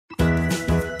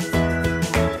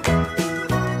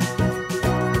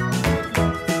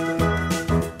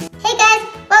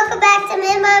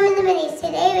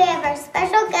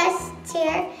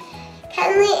here,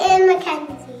 McKenzi and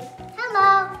McKenzie.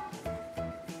 Hello.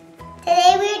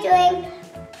 Today we're doing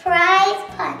prize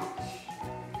punch.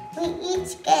 We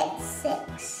each get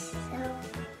 6.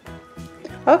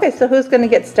 Okay, so who's going to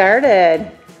get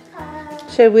started?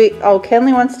 Should we? Oh,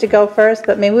 Kenley wants to go first,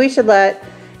 but maybe we should let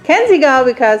Kenzie go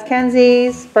because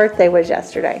Kenzie's birthday was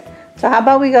yesterday. So how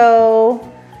about we go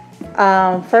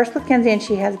first with Kenzie, and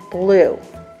she has blue.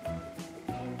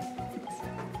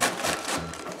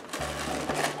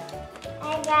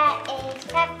 I got a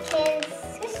Shopkins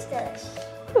SQUISHIES.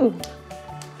 Ooh.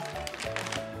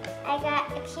 I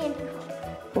got a candy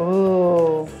corn.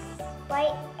 Ooh.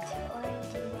 White,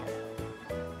 orange, and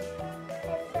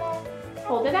yellow.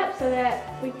 Hold it up so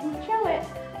that we can show it.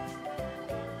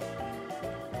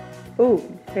 Ooh,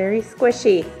 very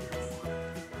squishy.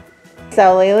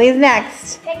 So Lily's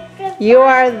next. Pick the You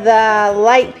are the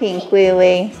light pink,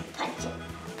 Lily. punch it.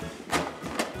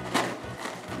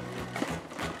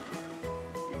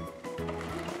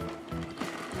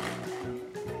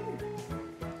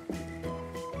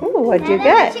 Ooh, what'd you What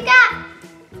get? you got?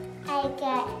 I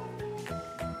got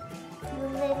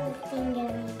little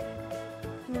fingerlings.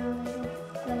 Little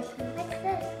squishy. What's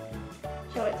this?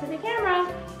 Show it to the camera.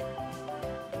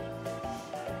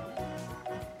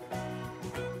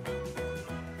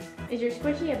 Is your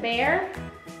squishy a bear?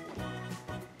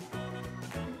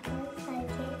 Looks like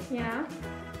it. Yeah.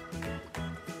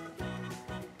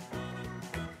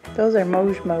 Those are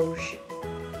Moj.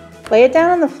 Lay it down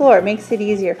on the floor. It makes it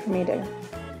easier for me to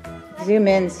zoom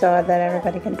in so that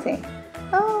everybody can see.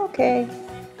 Oh, okay.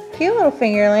 Cute little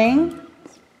fingerling.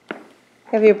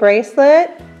 Have your bracelet.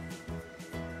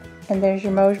 And there's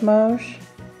your Moj.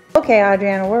 Okay,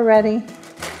 Audriana, we're ready. Okay,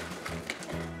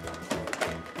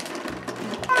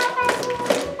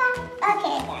 I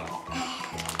got it.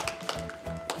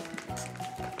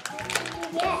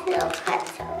 Yeah, no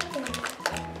cuts open.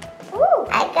 Ooh,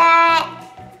 I got.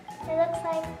 It looks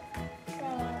like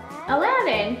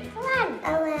Aladdin.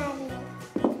 Aladdin.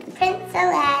 Prince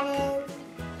Aladdin.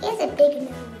 He has a big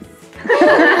nose.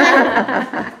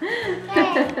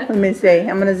 Okay. Let me see.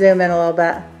 I'm going to zoom in a little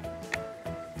bit.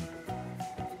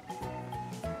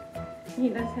 He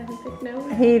does have a big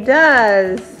nose. He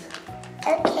does.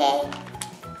 Okay.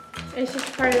 It's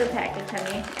just part of the package,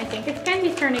 honey. I think it's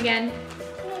Kenzie's turn again.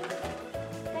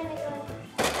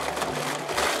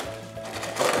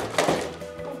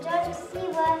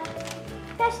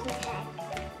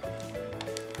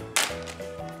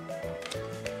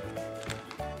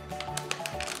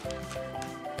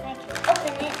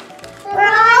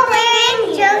 We're all wearing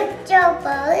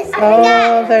JoJo's.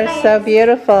 Oh, they're so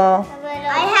beautiful.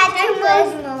 I had 2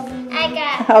 I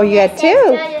got. Oh, you got 2?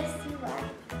 JoJo's.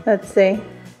 Let's see.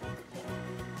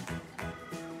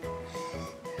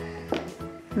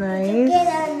 Nice.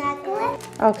 Get a necklace.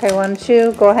 Okay, why don't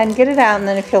you go ahead and get it out, and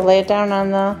then if you'll lay it down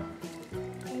on the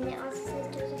And it also says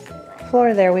JoJo's.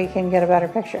 floor there, we can get a better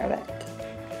picture of it.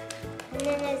 And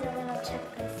then there's a little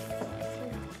checklist.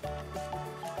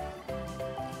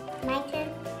 My turn.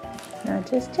 Not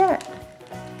just yet.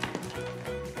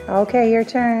 Okay, your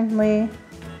turn, Lee.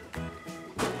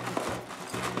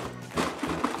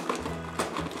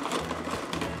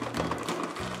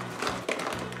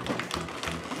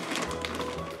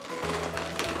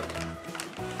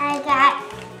 I got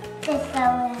the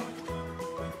soda.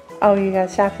 Oh, you got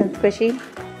Shopkins squishy?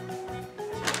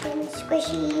 And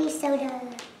squishy soda.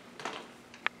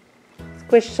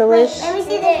 Squish Wait, delish. let me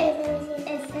see this.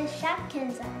 It says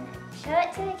Shopkins on it. Show it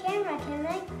to the camera, can I?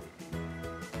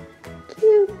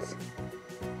 Cute.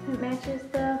 It matches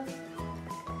the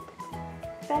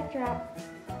backdrop.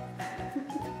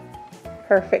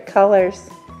 Perfect colors.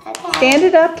 Okay. Stand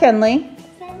it up, Kenley.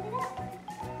 Stand it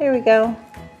up. There we go.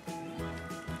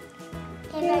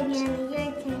 Okay, Audriana,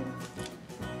 your turn.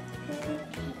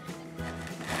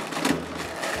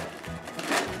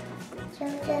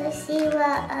 JoJo, see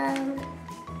what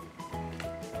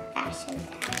fashion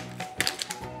time.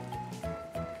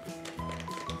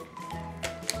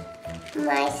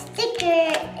 My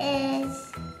sticker is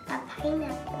a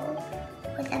pineapple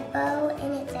with a bow,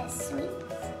 and it says sweet.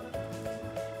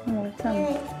 Oh, And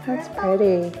it's that's purple,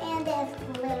 pretty. And it has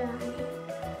glitter on it.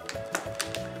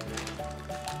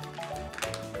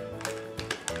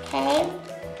 Okay.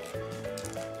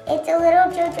 It's a little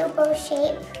JoJo bow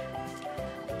shape.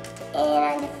 And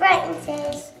on the front it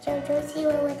says JoJo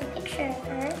Siwa with a picture of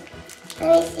her. Let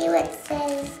me see what it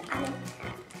says on the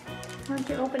back. Why don't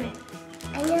you open it?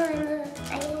 I know.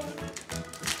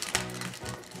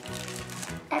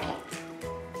 Okay.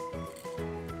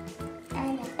 On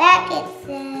the back it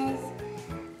says,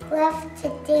 love to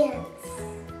dance.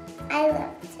 I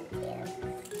love to dance.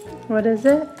 What is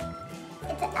it?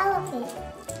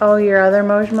 Oh, your other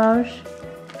Moj.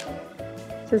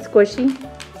 Is it squishy?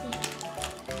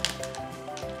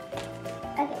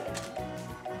 Okay.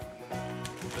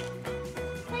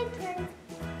 My turn.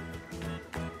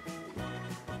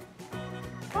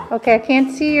 Okay, I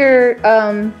can't see your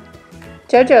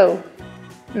JoJo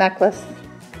necklace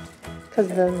because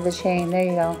of the chain. There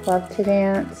you go. Love to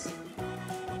dance.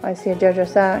 Oh, I see a JoJo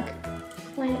sock.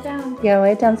 Lay it down. Yeah,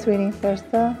 lay it down, sweetie. There's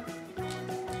the...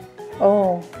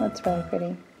 Oh, that's really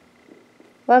pretty.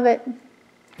 Love it.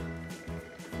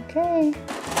 Okay.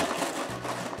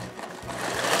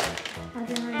 I'll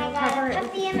do my I little got cover a it.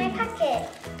 puppy in my pocket.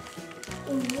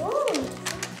 Ooh.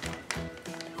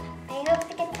 I hope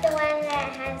to get the one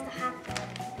that has the hot dog.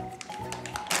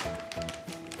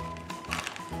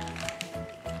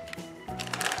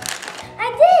 I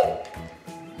did!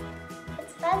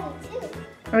 It's fuzzy too.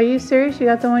 Are you serious? You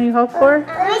got the one you hoped for?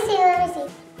 Let me see, let me see.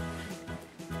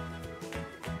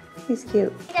 He's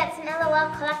cute. That's an LOL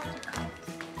collector card.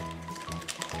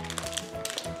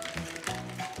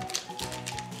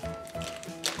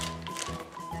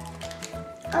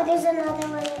 Oh, there's another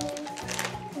one in there.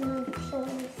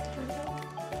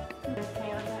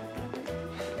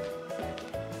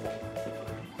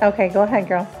 Okay, go ahead,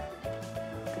 girl.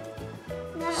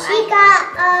 She got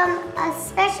a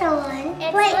special one.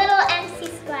 It's a little MC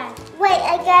square. Wait,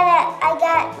 I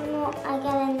got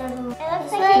another one. It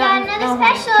looks like I got another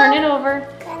special. Turn it over.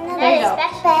 There you go.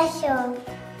 Special.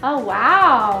 Oh,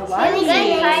 wow. Really good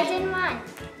Lovely. cards in one.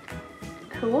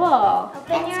 Cool.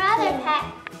 Open your other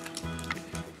pack.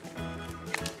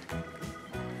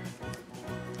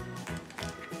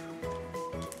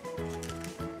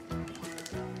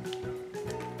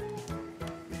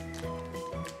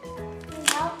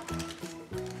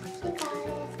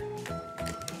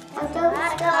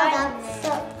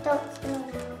 Don't spill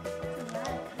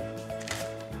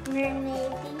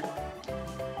Mermaid.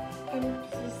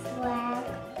 Empty swag.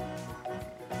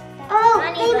 Oh,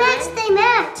 they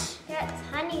match. That's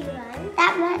honey run.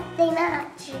 They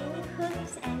match.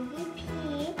 Hoops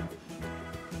MVP.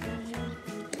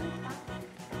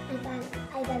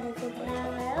 I got a duplicate.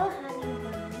 Hello, honey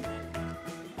run.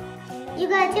 You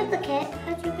got a duplicate.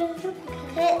 How'd you get a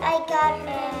duplicate? I got her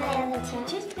in my other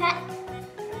teacher's pack.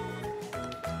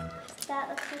 That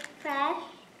looks like fresh.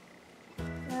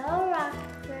 Little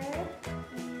rocker.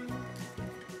 And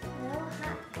little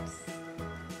hops.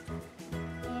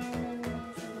 And then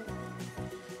there's a...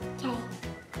 Okay.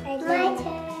 My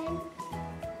turn.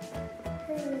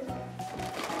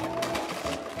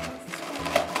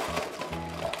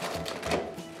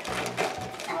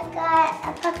 I got a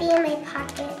puppy in my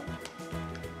pocket.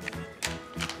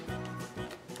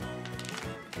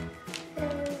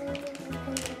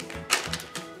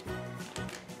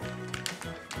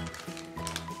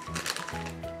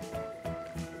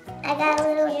 I got a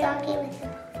little donkey with a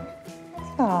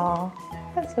pony. Aw,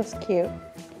 that's so cute.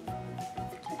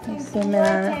 Let's zoom in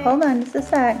on it. Hold on just a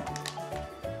sec.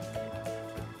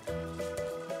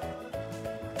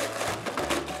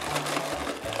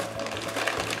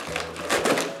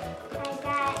 I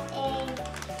got a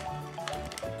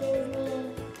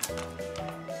Disney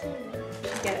key.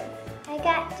 Get it. I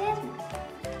got Disney.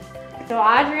 So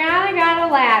Audriana got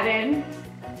Aladdin.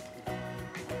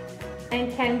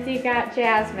 And Kenzie got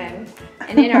Jasmine.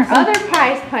 And in our other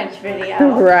prize punch video.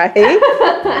 Right.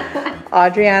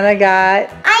 Audriana got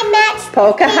I matched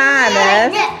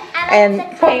Pocahontas. And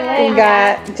Kaylin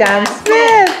got John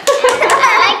Smith. I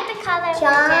like the color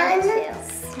John too.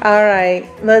 All right,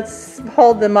 let's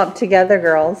hold them up together,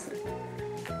 girls.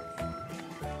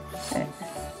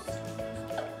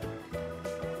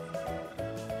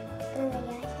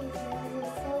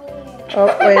 Oh,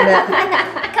 wait a minute.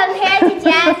 Compared to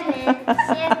Jasmine,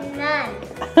 she has none.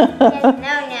 She has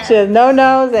no nose. She has no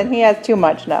nose, and he has too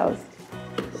much nose.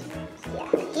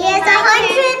 He has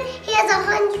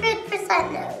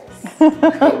 100% nose. He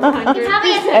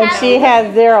probably has And she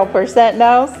has 0%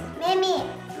 nose. Mimi,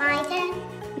 my turn.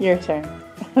 Your turn.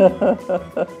 There's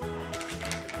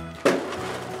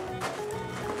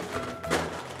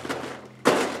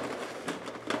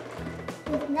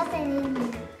nothing in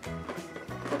here.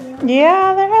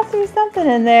 Yeah, there has to be something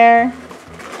in there.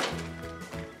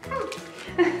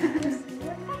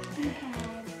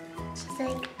 She's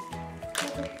like,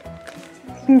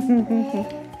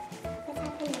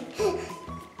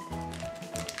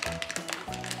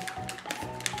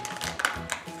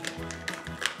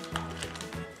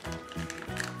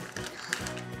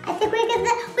 I think we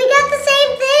got the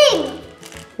same thing.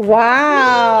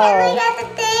 Wow. And we got the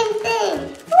same thing.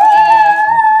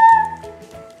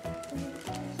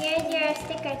 Here's your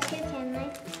sticker too, Kenley.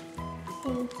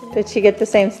 Thank you. Did she get the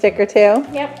same sticker too?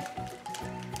 Yep.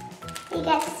 we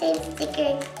got the same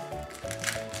sticker.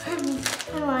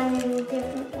 I wanted a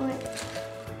different one.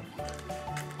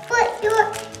 But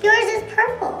yours is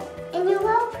purple, and you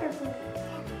love purple.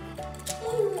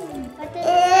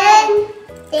 And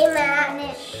they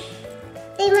match.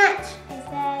 They match. It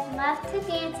says love to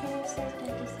dance and it says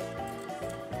don't do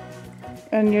so.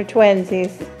 And your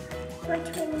twinsies. We're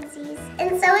twinsies.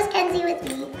 And so is Kenzie with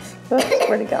me. Oops,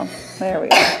 where'd it go? There we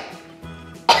go.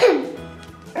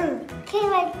 Okay,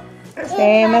 like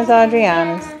Same as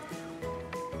Audriana's.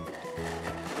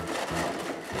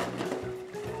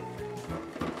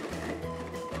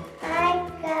 I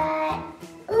got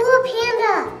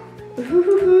panda.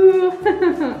 Ooh.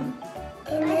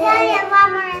 And I then got a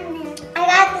mama in there. I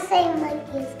got the same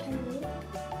monkey as Kenzie.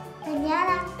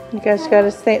 Banana. You guys got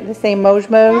the same Moj?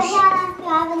 You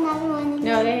have another one in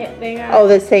No, they got Oh,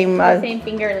 the same the same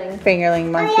fingerling. fingerling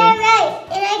Oh monkey. yeah, right.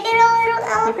 And I get a little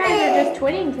You elephant. guys are just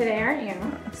twinning today, aren't you?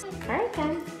 Alright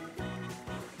then.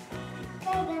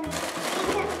 Okay, then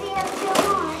we have two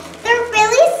more. They're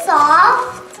really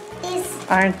soft. These,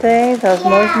 Aren't they? Those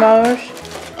Yeah. Moj?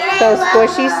 and I So love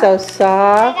squishy, them. so I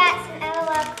soft, got some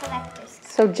envelope collectors.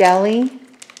 so jelly.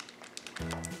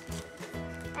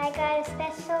 I got a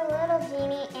special little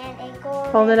genie and a gold.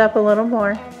 Hold it up a little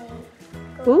more. And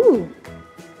a gold. Ooh,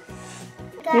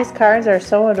 these cards are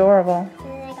so adorable. And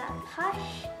then I got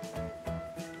Hush,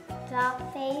 Doll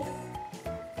Face,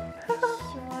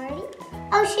 Shorty,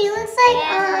 Oh, she looks like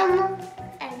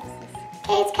and Sissy.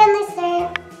 Okay, it's Kenley's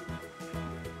turn.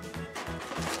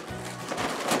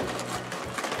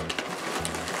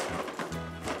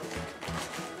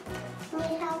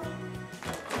 Need help?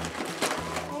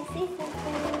 I see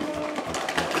something in there.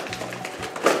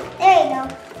 There you go.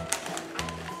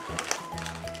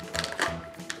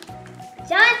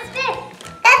 John Smith.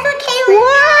 That's what Kayla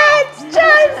What?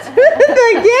 John Smith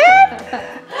again?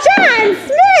 John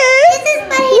Smith? This is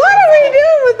what What are we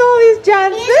doing with all these John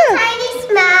he has a Smiths? tiny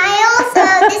smile, so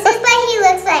this is what he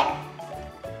looks like.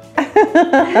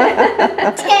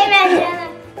 Okay, Regina.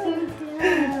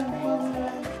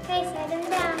 Okay, set him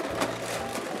down.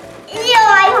 Yo,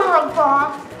 I like that.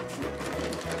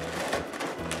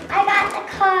 I got the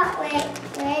car. Wait.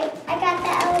 I got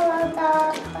the LOL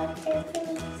dog collector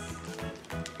thingies.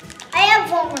 I have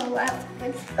one more left.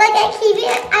 Like I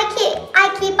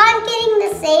keep on getting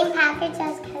the same package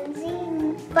as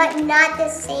Kenzie, but not the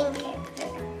same character.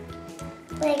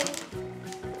 Like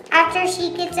after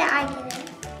she gets it, I get it.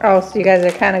 Oh, so you guys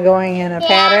are kind of going in a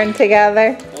pattern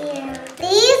together? Yeah.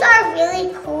 These are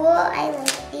really cool. I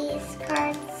like these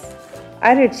cards.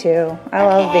 I do too. I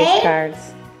love these Okay. cards.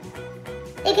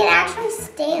 They can actually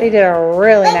stand. They did a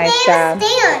really Like, nice they have job. a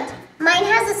stand. Mine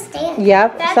has a stand.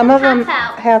 Yep, That's some a of them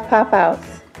pop-out. have pop-outs.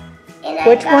 And I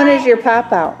Which one got is your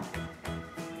pop-out?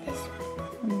 this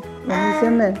Let me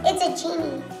zoom in. It's a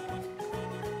genie.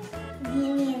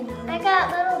 I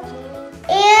got little genie.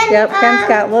 And Yep, Ken's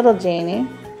got little Janie.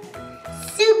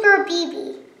 Super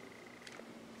BB.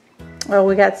 Oh,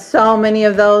 we got so many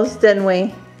of those, didn't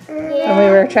we? Yeah. And we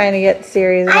were trying to get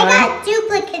series I one. got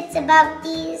duplicates about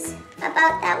these.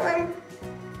 About that one.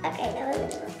 Okay, now I'm gonna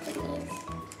look for these.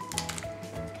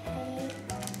 Okay.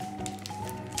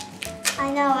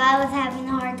 I know, I was having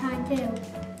a hard time too.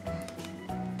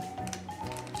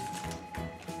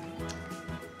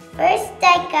 First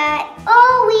I got,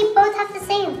 oh, we both have the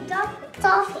same.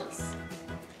 Doll face.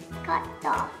 Got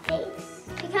doll face.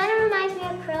 She kind of reminds me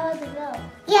of Cruella de Vil.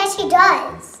 Yeah, she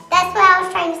does. That's what I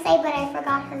was trying to say, but I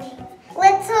forgot her name.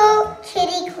 Little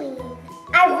Kitty Queen.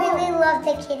 I really love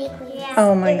the Kitty Queen. Yeah.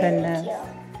 Oh my They're really goodness.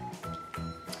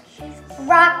 cute.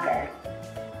 Rocker.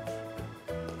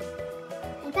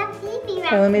 I got baby Okay,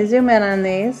 wrap. let me zoom in on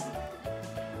these.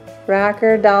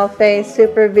 Rocker, Dollface,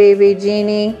 Super Baby,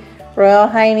 Genie, Royal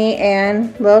Hiney,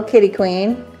 and Little Kitty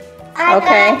Queen. I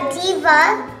Okay. got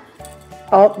Diva.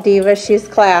 Oh, Diva, she's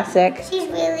classic. She's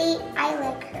really, I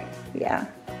like her. Yeah.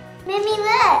 Mimi,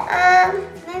 look.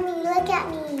 Mimi, look at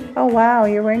me. Oh wow,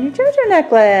 you're wearing your JoJo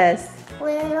necklace.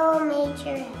 Little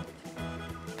Major.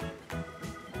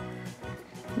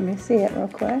 Let me see it real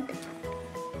quick.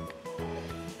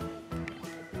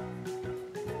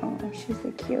 Oh, she's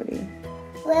a cutie.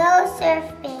 Little Surf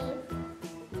Babe.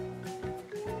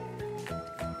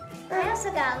 I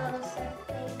also got a little surf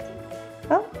baby.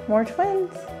 Oh, more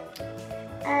twins.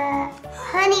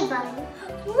 Honey Bun.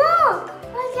 Look,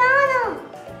 Audriana.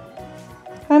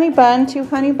 Honey bun, 2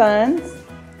 honey buns.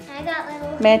 I got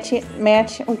little.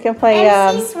 Match. We can play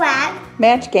MC Swag.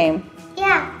 match game.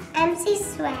 Yeah, MC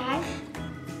Swag.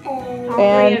 All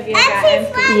And- 3 of you got MC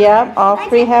empty. Swag. Yep, all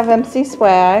 3 have MC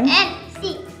swag.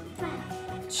 MC.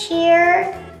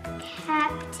 Cheer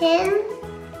Captain.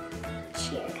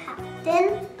 Cheer Captain.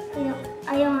 Then we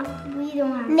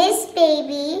don't have. Miss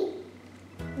Baby.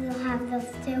 We don't have those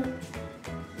two.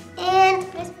 And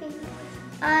Miss Baby.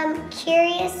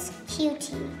 Curious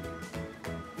Cutie.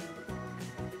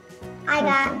 I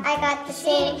got the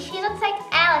same. She looks like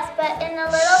Alice, but in the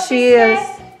little She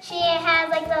sister, she has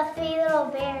like the 3 little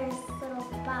bears, little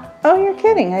box. Oh, you're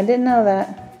kidding. I didn't know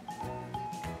that.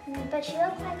 But she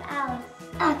looks like Alice.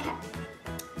 Okay.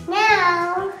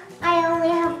 Now I only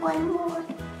have one more.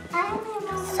 I only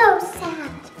have one. So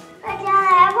sad. I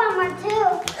have one more too.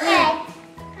 Okay.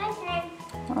 My turn.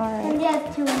 All right. And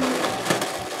there's 2 more.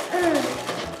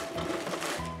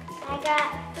 I got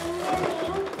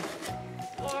Fingerlings.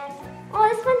 And oh,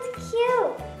 this one's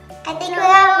cute. I think we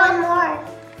have one more.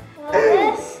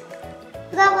 This.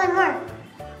 We got one more.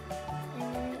 And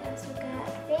then I also got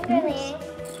Fingerlings.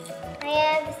 I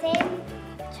have the same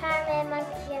charming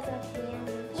monkey as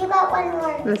Audriana. You got one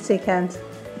more. Let's see, Ken's.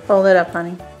 Fold it up,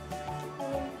 honey.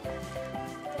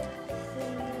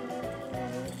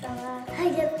 I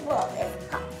just love this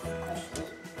pop squishy.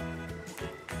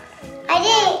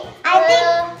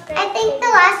 I think the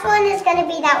last one is gonna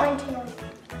be that one too.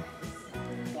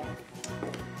 Yeah.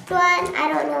 One, I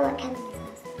don't know what kind of this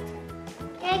is.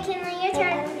 Okay, Kinley, your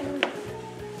turn.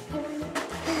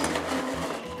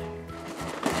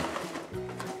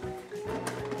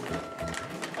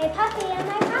 A puppy in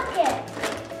my pocket.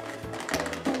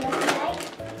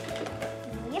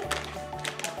 Yep.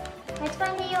 Which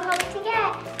one do you hope to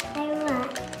get? I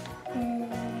want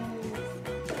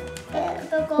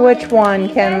The golden Which one,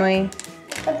 retriever? Kenley?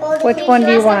 the golden Which one do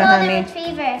you Just the want, golden honey?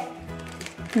 retriever.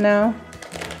 No?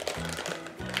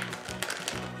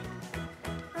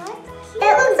 Oh, it's cute.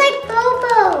 It looks like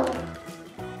Bobo.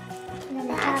 It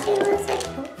actually looks like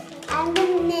Bobo. I'm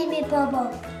gonna name it Bobo.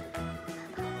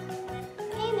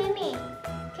 Hey, Mimi,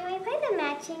 can we play the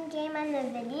matching game on the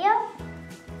video?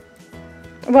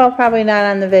 Well, probably not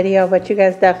on the video, but you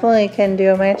guys definitely can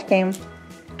do a match game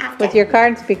After. with your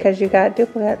cards because you got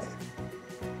duplicates.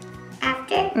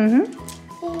 After. Mm-hmm.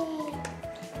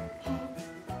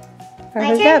 My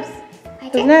Who's turn? next? My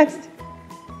Who's turn? next?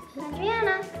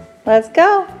 Audriana, Let's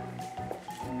go.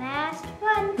 last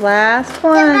one. Last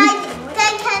Then one. I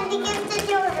candy gets to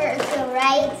do her, so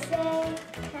right?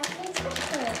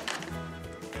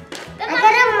 I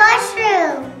got a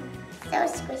mushroom. So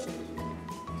squishy.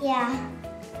 Yeah.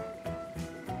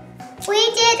 We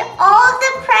did all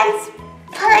the punch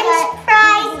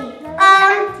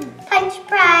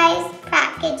prize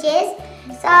packages.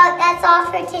 So that's all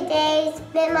for today's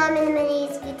Big Mom and the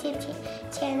Minis YouTube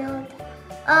channel.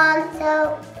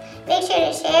 So make sure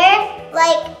to share,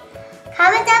 like,